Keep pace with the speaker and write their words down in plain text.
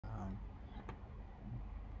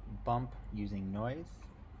bump using noise.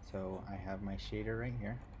 So I have my shader right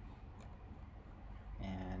here,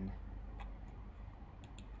 and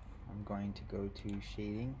I'm going to go to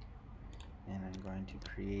shading, and I'm going to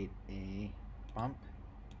create a bump,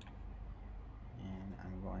 and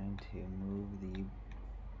I'm going to move the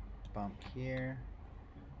bump here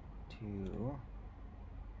to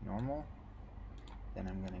normal. Then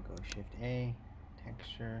I'm going to go Shift A,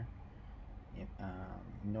 texture,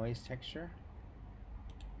 noise texture.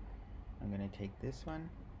 I'm going to take this one,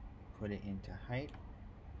 put it into height,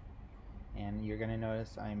 and you're going to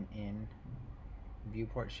notice I'm in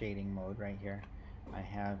viewport shading mode right here. I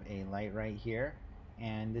have a light right here,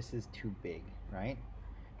 and this is too big, right?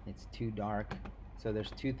 It's too dark. So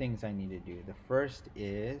there's two things I need to do. The first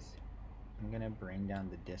is I'm going to bring down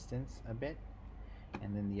the distance a bit,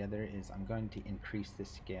 and then the other is I'm going to increase the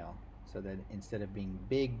scale so that instead of being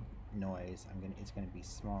big noise, it's going to be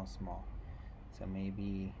small. So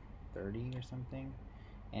maybe 30 or something,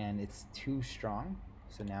 and it's too strong.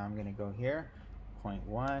 So now I'm going to go here,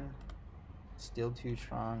 0.1, still too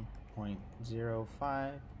strong,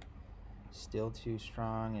 0.05, still too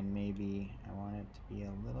strong, and maybe I want it to be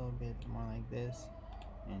a little bit more like this,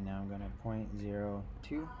 and now I'm going to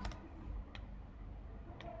 0.02.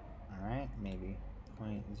 Alright, maybe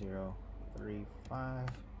 0.035.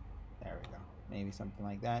 There we go. Maybe something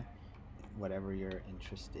like that. Whatever you're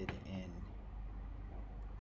interested in.